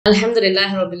Alhamdulillah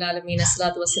Rabbil Alameen.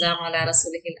 Assalatu wassalamu ala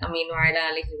rasulihil ameen wa ala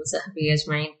alihi wa sahbihi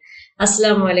ajma'in.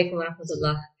 Assalamu alaikum wa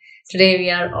rahmatullah. Today we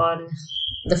are on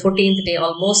the 14th day,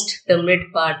 almost the mid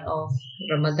part of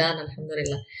Ramadan,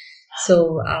 alhamdulillah.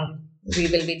 So we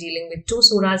will be dealing with two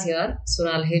surahs here,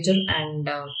 Surah Al-Hijr and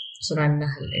Surah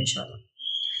Al-Nahl, inshallah.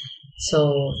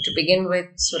 So to begin with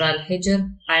Surah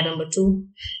Al-Hijr, ayah number 2,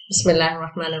 Bismillahir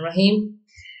Rahmanir Rahim.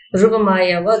 رُبَمَا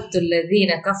يَوَدُّ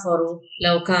الَّذِينَ كَفَرُوا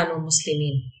لَوْ كَانُوا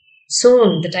مُسْلِمِينَ.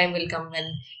 Soon the time will come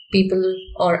when people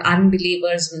or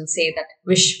unbelievers will say that,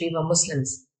 wish we were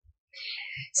Muslims.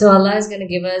 So Allah is going to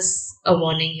give us a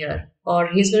warning here, or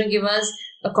He's going to give us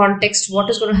a context what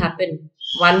is going to happen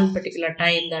one particular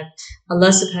time that Allah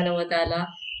subhanahu wa ta'ala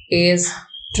is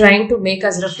trying to make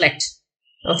us reflect.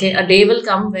 Okay, a day will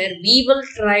come where we will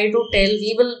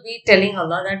be telling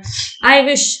Allah that I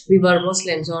wish we were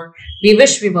Muslims, or we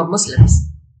wish we were Muslims.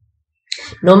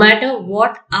 No matter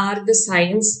what are the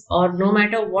signs, or no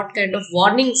matter what kind of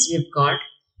warnings we've got,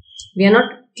 we are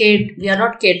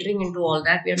not catering into all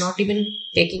that. We are not even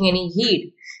taking any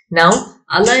heed. Now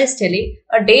Allah is telling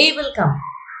a day will come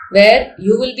where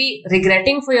you will be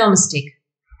regretting for your mistake.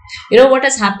 You know what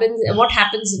happens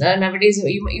nowadays.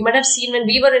 You might have seen when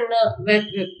we were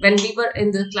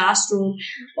in the classroom,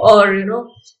 or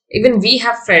even we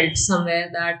have felt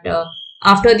somewhere that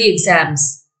after the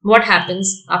exams, what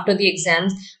happens after the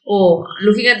exams? Oh,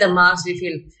 looking at the marks, we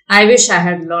feel, I wish I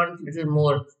had learned a little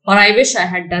more, or I wish I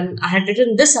had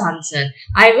written this answer.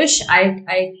 I wish I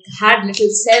had little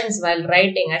sense while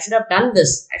writing. I should have done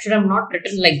this. I should have not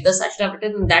written like this. I should have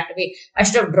written that way. I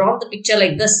should have drawn the picture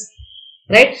like this.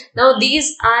 Right? Now,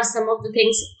 these are some of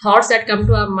the thoughts that come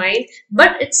to our mind,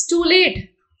 but it's too late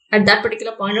at that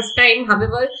particular point of time.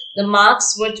 However, the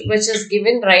marks which is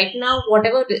given right now,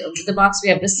 whatever the marks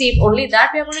we have received, only that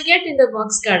we are going to get in the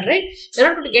marks card, right? We're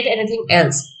not going to get anything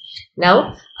else.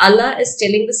 Now, Allah is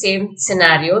telling the same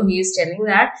scenario. He is telling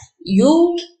that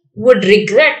you would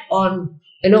regret on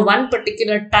one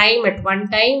particular time at one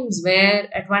time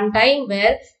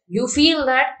where you feel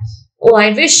that, oh,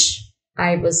 I wish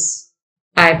I was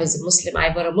a Muslim.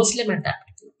 I were a Muslim at that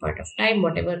particular point of time.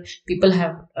 Whatever people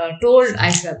have told, I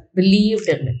should have believed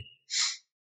in it.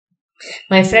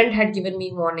 My friend had given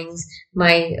me warnings.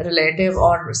 My relative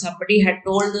or somebody had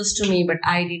told this to me, but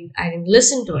I didn't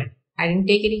listen to it. I didn't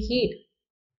take any heed.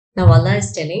 Now Allah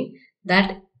is telling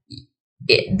that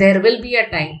there will be a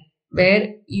time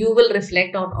where you will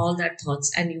reflect on all that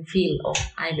thoughts and you feel, oh,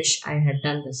 I wish I had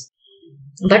done this.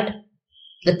 But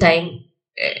the time,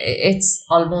 it's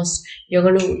almost, you're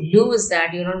going to lose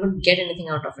that. You're not going to get anything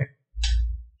out of it.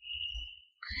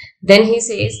 Then he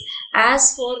says,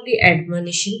 as for the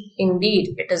admonition,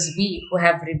 indeed it is we who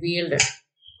have revealed it,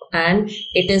 and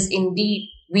it is indeed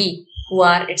we who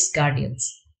are its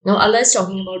guardians. Now Allah is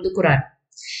talking about the Qur'an.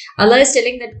 Allah is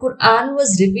telling that Qur'an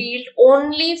was revealed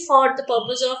only for the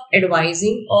purpose of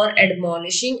advising or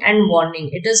admonishing and warning.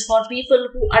 It is for people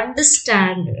who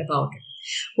understand about it,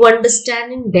 who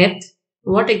understand in depth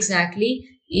what exactly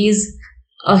is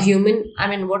a human,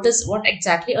 what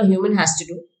exactly a human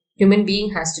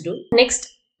being has to do. Next,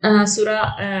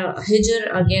 Surah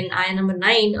Hijr, again, ayah number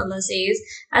 9, Allah says,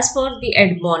 as for the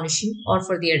admonition or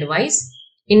for the advice,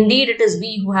 indeed it is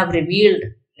we who have revealed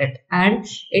it, and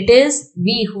it is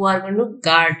we who are going to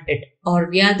guard it, or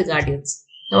we are the guardians.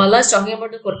 Now Allah is talking about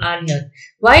the Quran here.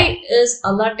 Why is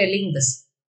Allah telling this?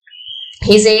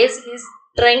 He says He's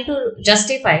trying to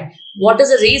justify what is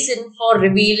the reason for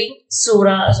revealing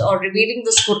surahs or revealing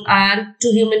this Quran to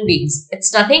human beings.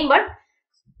 It's nothing but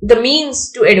the means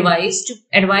to advise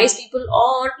people,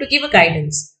 or to give a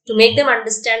guidance, to make them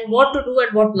understand what to do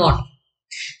and what not.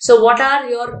 So what are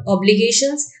your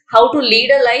obligations, how to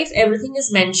lead a life, everything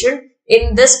is mentioned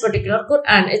in this particular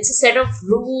Quran. It's a set of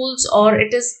rules, or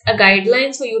it is a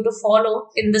guidelines for you to follow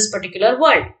in this particular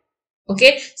world.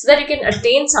 Okay, so that you can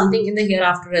attain something in the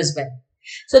hereafter as well.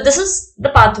 So this is the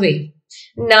pathway.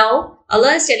 Now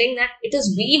Allah is telling that it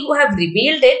is we who have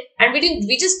revealed it, and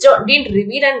we just didn't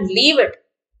reveal and leave it.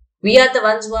 We are the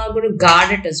ones who are going to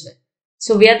guard it as well.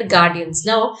 So we are the guardians.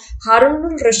 Now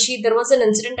Harun al-Rashid, there was an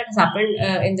incident that has happened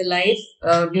in the life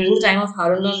during the time of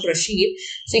Harun al-Rashid.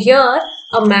 So here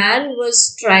a man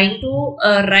was trying to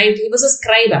write. He was a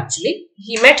scribe actually.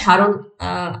 He met Harun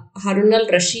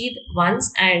al-Rashid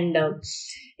once, and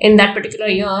in that particular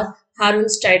year, Harun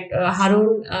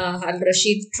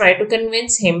al-Rashid tried to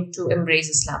convince him to embrace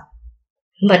Islam.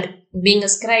 But being a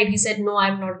scribe, he said, no,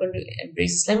 I'm not going to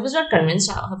embrace Islam. He was not convinced.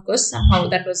 Of course, somehow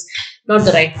that was not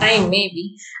the right time,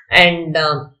 maybe. And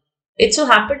it so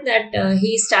happened that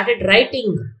he started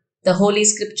writing the holy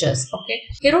scriptures. Okay,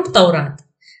 he wrote Taurat.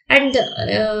 And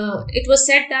it was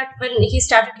said that when he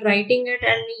started writing it,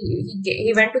 and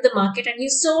he went to the market and he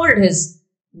sold his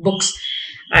books,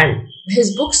 and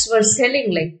his books were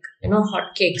selling like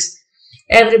hotcakes.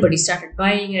 Everybody started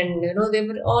buying, and they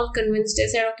were all convinced. They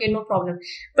said, okay, no problem.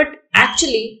 But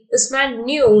actually this man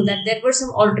knew that there were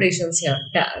some alterations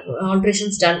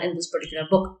done in this particular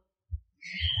book.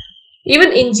 Even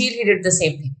Injil, he did the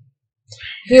same thing.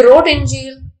 He wrote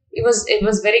Injil. It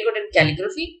was very good in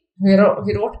calligraphy. He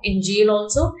wrote Injil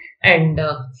also, and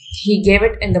he gave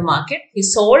it in the market. He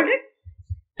sold it,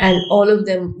 and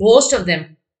most of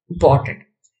them bought it,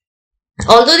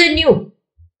 although they knew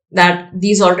that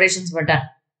these alterations were done.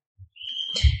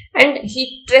 And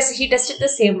he tested the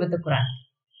same with the Quran.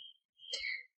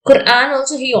 Quran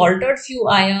also, he altered few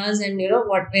ayahs, and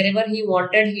wherever he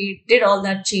wanted, he did all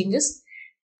that changes,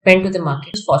 went to the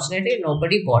market. Fortunately,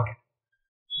 nobody bought it.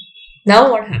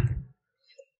 Now what happened?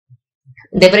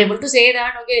 They were able to say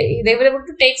that, okay, they were able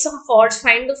to take some faults,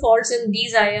 find the faults in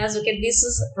these ayahs. Okay, this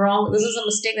is wrong, this is a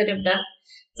mistake that you've done,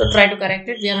 so try to correct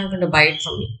it. We are not going to buy it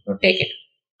from you, so take it.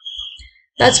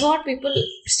 That's what people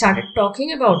started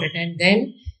talking about it. And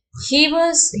then he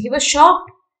was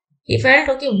shocked. He felt,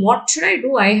 okay, what should I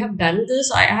do? I have done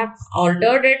this, I have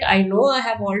altered it, I know I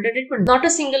have altered it, but not a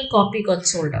single copy got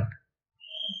sold out.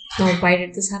 Now, why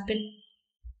did this happen?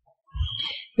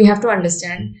 We have to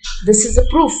understand, this is the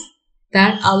proof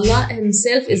that Allah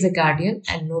himself is a guardian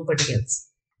and nobody else.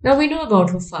 Now we know about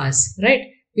Hufaz, right?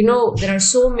 We know there are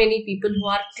so many people who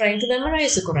are trying to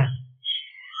memorize the Quran.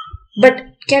 But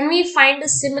can we find a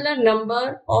similar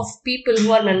number of people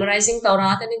who are memorizing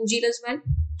Tawrat and Injil as well?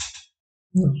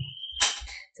 No.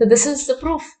 So this is the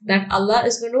proof that Allah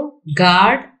is going to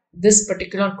guard this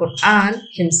particular Quran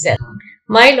himself.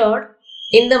 My Lord,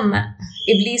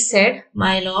 Iblis said,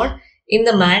 my Lord, in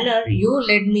the manner you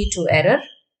led me to error,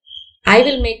 I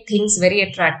will make things very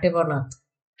attractive on earth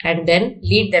and then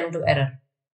lead them to error.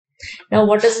 Now,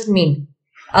 what does it mean?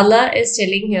 Allah is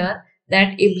telling here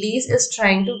that Iblis is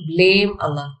trying to blame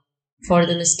Allah for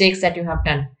the mistakes that you have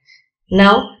done.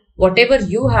 Now, whatever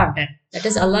you have done, that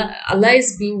is Allah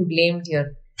is being blamed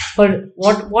here. For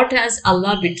what has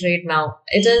Allah betrayed now?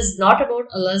 It is not about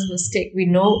Allah's mistake. We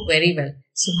know very well.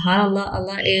 Subhanallah,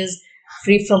 Allah is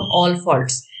free from all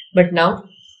faults. But now,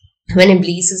 when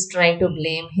Iblis is trying to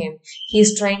blame him, he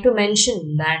is trying to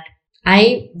mention that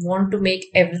I want to make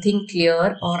everything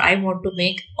clear, or I want to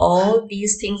make all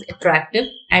these things attractive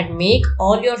and make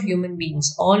all your human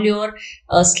beings, all your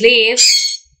slaves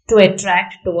to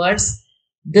attract towards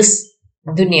this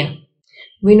dunya.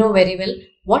 We know very well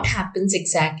what happens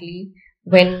exactly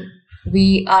when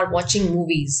we are watching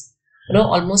movies.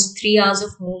 Almost 3 hours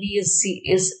of movie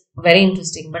is very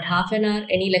interesting, but half an hour,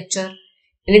 any lecture,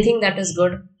 anything that is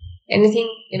good, anything,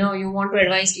 you want to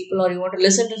advise people, or you want to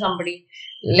listen to somebody,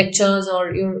 lectures,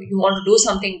 or you want to do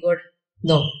something good.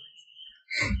 No.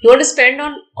 You want to spend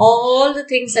on all the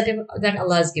things that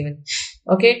Allah has given.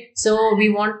 Okay. So we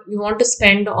want to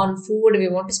spend on food, we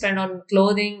want to spend on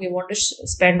clothing, we want to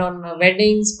spend on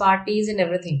weddings, parties and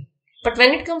everything. But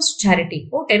when it comes to charity,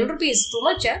 10 rupees, too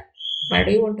much, yeah? Why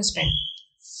do you want to spend?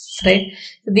 Right?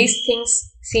 So these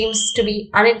things seems to be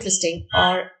uninteresting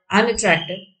or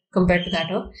unattractive compared to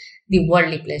that of the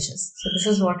worldly pleasures. So this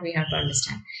is what we have to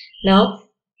understand. Now,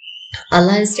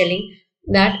 Allah is telling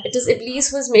that it is Iblis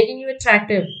who is making you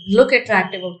attractive. Look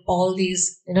attractive of all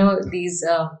these, these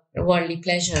worldly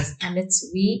pleasures. And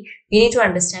we need to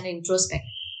understand and introspect.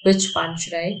 Which one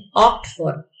should I opt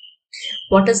for?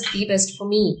 What is the best for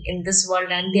me in this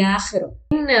world and the akhirah?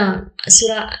 In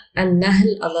Surah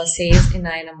An-Nahl, Allah says in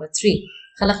ayah number 3,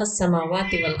 خَلَقَ السَّمَاوَاتِ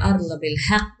وَالْأَرْضَ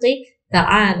بِالْحَقِّ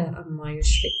تَعَالَى أَمَّا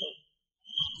يُشْرِكُونَ.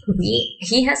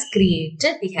 He has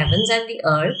created the heavens and the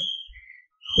earth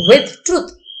with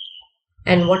truth.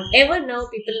 And whatever now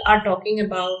people are talking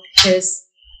about his,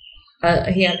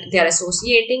 they are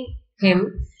associating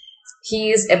him,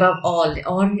 he is above all,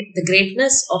 or the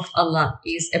greatness of Allah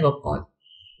is above all.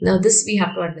 Now this we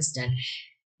have to understand.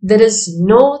 There is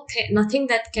nothing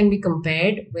that can be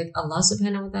compared with Allah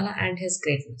subhanahu wa ta'ala and his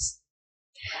greatness.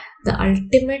 The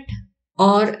ultimate,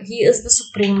 or he is the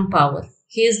supreme power.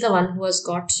 He is the one who has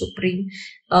got supreme,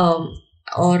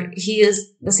 or he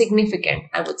is the significant,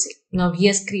 I would say. Now he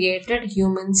has created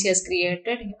humans, he has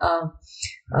created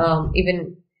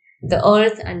even the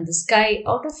earth and the sky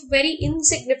out of very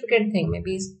insignificant thing,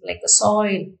 maybe like the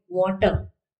soil, water,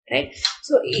 right?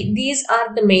 So these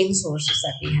are the main sources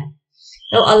that we have.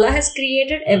 Now Allah has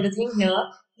created everything here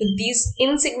with these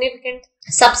insignificant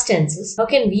substances. How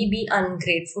can we be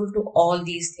ungrateful to all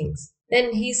these things?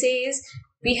 Then he says,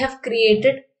 we have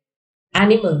created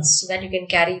animals so that you can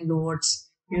carry loads.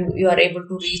 you are able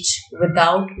to reach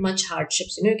without much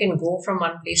hardships. You can go from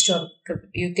one place to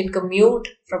you can commute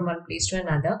from one place to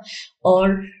another,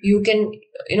 or you can,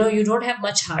 you don't have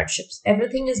much hardships.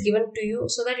 Everything is given to you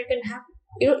so that you can have,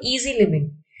 easy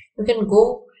living. You can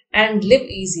go and live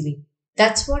easily.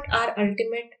 That's what our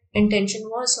ultimate intention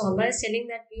was. So Allah is telling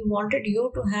that we wanted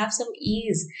you to have some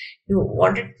ease. You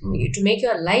wanted to make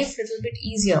your life a little bit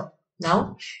easier.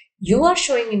 Now, you are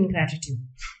showing ingratitude.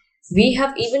 We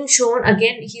have even shown,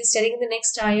 again, he's telling in the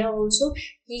next ayah also,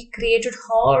 he created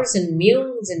horse and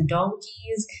mules and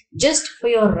donkeys just for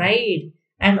your ride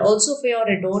and also for your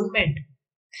adornment.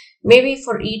 Maybe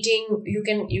for eating, you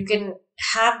can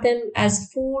have them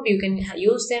as food, you can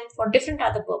use them for different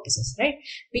other purposes, right?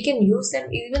 We can use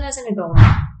them even as an adornment,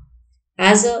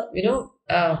 as a,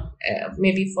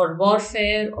 maybe for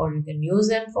warfare, or you can use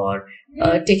them for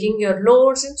taking your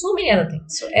loads and so many other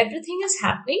things. So everything is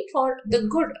happening for the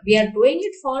good. We are doing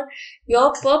it for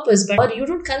your purpose, but or you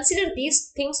don't consider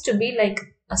these things to be like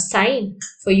a sign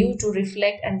for you to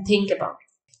reflect and think about.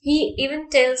 He even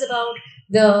tells about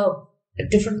the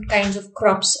different kinds of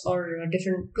crops or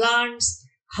different plants.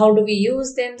 How do we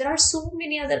use them? There are so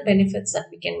many other benefits that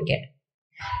we can get.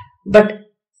 But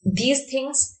these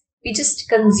things, we just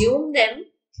consume them.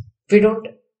 We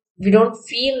don't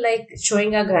feel like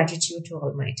showing our gratitude to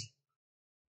Almighty.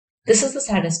 This is the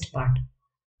saddest part.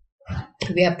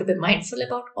 We have to be mindful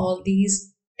about all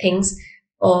these things,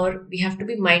 or we have to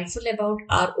be mindful about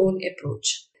our own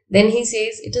approach. Then he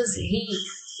says, it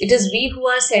is we who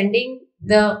are sending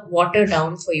the water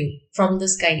down for you from the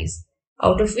skies,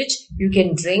 out of which you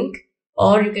can drink,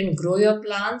 or you can grow your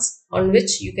plants, on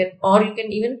which you can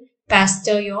even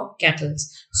pasture your cattle.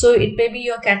 So it may be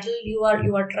your cattle, you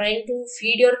are trying to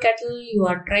feed your cattle, you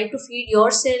are trying to feed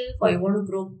yourself, or you want to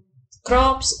grow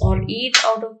crops or eat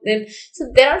out of them.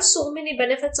 So there are so many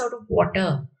benefits out of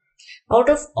water, out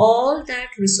of all that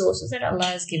resources that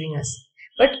Allah is giving us.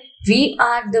 But we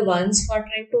are the ones who are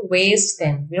trying to waste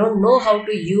them. We don't know how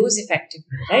to use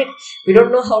effectively, right? We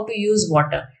don't know how to use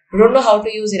water. We don't know how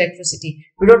to use electricity.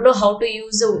 We don't know how to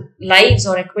use the lives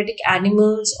or aquatic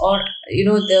animals, or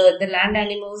the land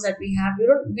animals that we have.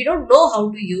 We don't know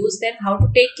how to use them, how to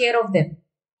take care of them.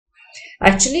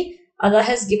 Actually, Allah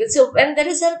has given. So when there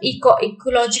is an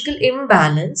ecological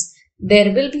imbalance,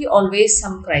 there will be always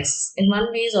some crisis in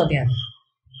one way or the other.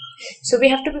 So we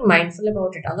have to be mindful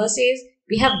about it. Allah says,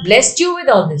 we have blessed you with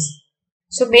all this.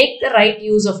 So make the right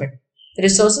use of it. The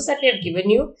resources that we have given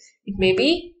you, it may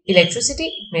be electricity,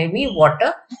 it may be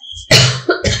water,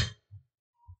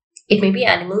 it may be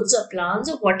animals or plants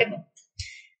or whatever.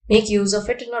 Make use of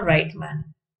it in a right manner.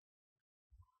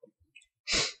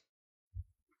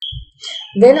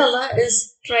 Then Allah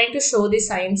is trying to show the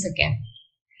science again.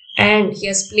 And He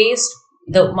has placed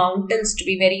the mountains to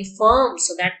be very firm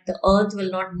so that the earth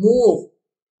will not move.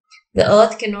 The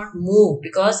earth cannot move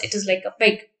because it is like a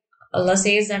pig. Allah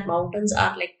says that mountains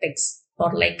are like pigs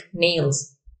or like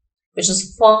nails, which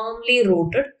is firmly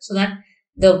rooted so that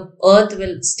the earth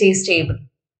will stay stable.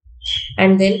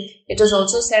 And then it is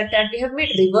also said that we have made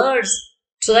rivers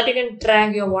so that you can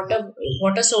track your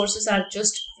water sources are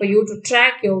just for you to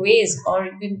track your ways, or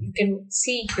you can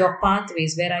see your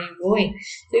pathways. Where are you going?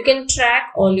 So you can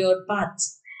track all your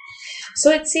paths. So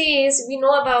it says, we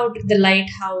know about the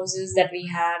lighthouses that we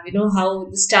have, how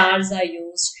the stars are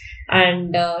used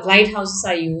and lighthouses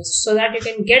are used so that you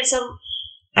can get some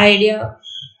idea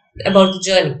about the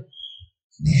journey.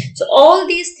 So all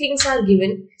these things are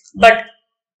given, but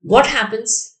what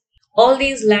happens? All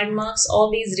these landmarks,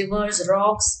 all these rivers,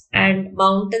 rocks and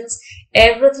mountains,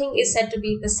 everything is said to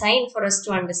be the sign for us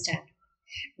to understand.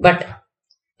 But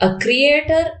a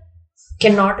creator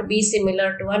cannot be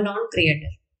similar to a non-creator.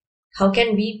 How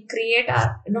can we create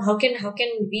how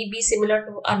can we be similar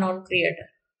to a non-creator?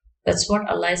 That's what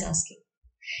Allah is asking.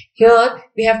 Here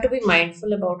we have to be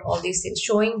mindful about all these things.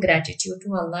 Showing gratitude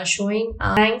to Allah, showing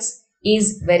thanks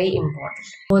is very important.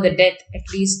 For the death,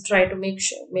 at least try to make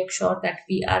sure that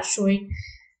we are showing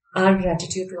our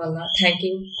gratitude to Allah,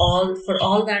 thanking for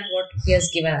all that what He has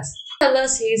given us. Allah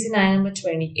says in ayah number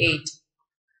 28,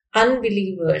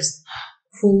 unbelievers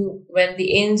who, when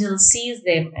the angel sees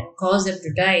them and cause them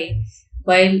to die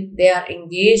while they are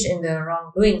engaged in their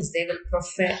wrongdoings, they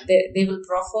will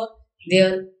proffer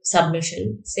their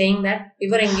submission, saying that we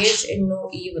were engaged in no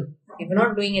evil, we were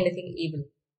not doing anything evil.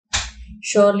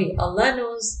 Surely Allah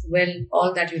knows well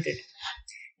all that you did.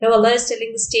 Now Allah is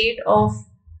telling the state of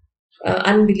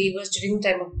unbelievers during the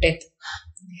time of death.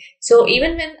 So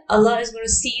even when Allah is going to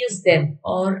seize them,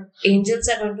 or angels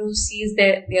are going to seize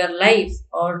their life,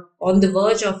 or on the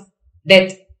verge of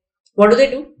death, what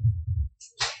do?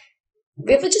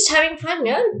 We were just having fun,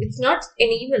 yeah. It's not an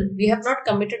evil. We have not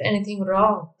committed anything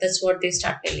wrong. That's what they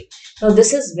start telling. Now,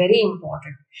 this is very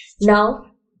important. Now,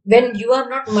 when you are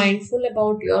not mindful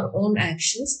about your own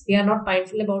actions, we are not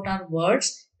mindful about our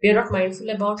words, we are not mindful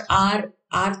about our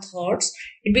thoughts,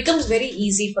 it becomes very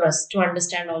easy for us to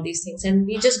understand all these things, and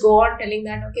we just go on telling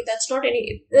that, okay, that's not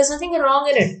any, there's nothing wrong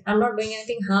in it. I'm not doing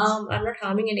anything harm. I'm not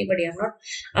harming anybody.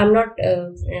 I'm not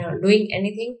doing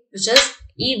anything which is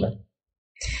evil.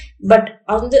 But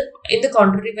on the in the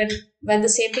contrary, when the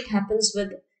same thing happens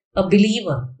with a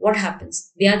believer, what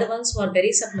happens? They are the ones who are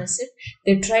very submissive.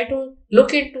 They try to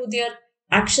look into their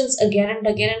actions again and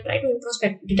again and try to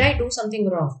introspect. Did I do something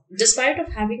wrong? Despite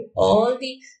of having all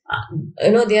the,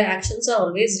 their actions are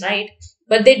always right,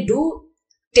 but they do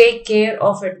take care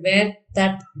of it. Where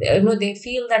that they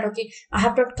feel that, okay, I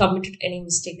have not committed any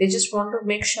mistake. They just want to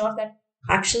make sure that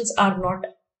actions are not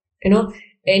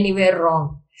anywhere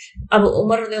wrong. Abu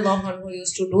Umar radiallahu anhu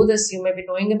used to do this. You may be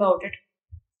knowing about it.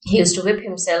 He used to whip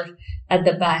himself at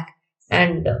the back,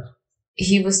 and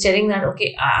he was telling that,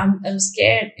 okay, I'm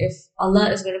scared if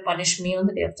Allah is going to punish me on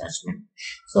the day of judgment.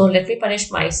 So let me punish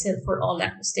myself for all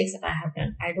that mistakes that I have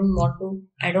done. I don't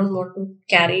want to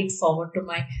carry it forward to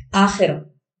my akhirah.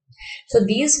 So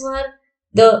these were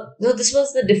this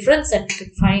was the difference that we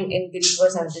could find in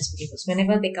believers and disbelievers.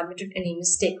 Whenever they committed any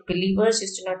mistake, believers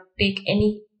used to not take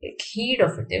any heed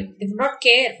of it. They would not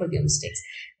care for their mistakes.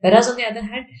 Whereas on the other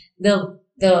hand, the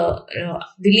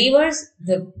believers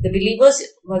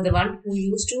were the one who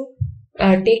used to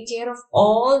take care of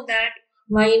all that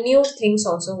minute things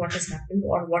also, what has happened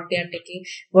or what they are taking,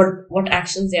 what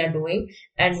actions they are doing,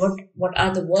 and what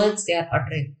are the words they are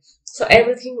uttering. So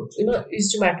everything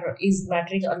is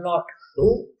mattering a lot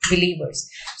to believers.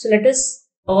 So let us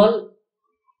all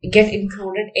get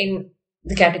included in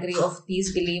the category of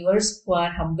these believers who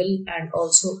are humble and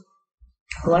also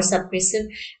who are submissive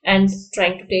and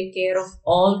trying to take care of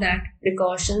all that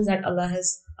precautions that Allah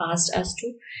has asked us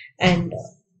to. And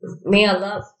may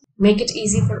Allah make it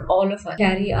easy for all of us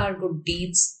carry our good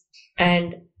deeds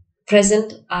and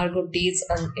present our good deeds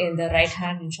in the right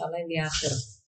hand, inshallah, in the akhirah.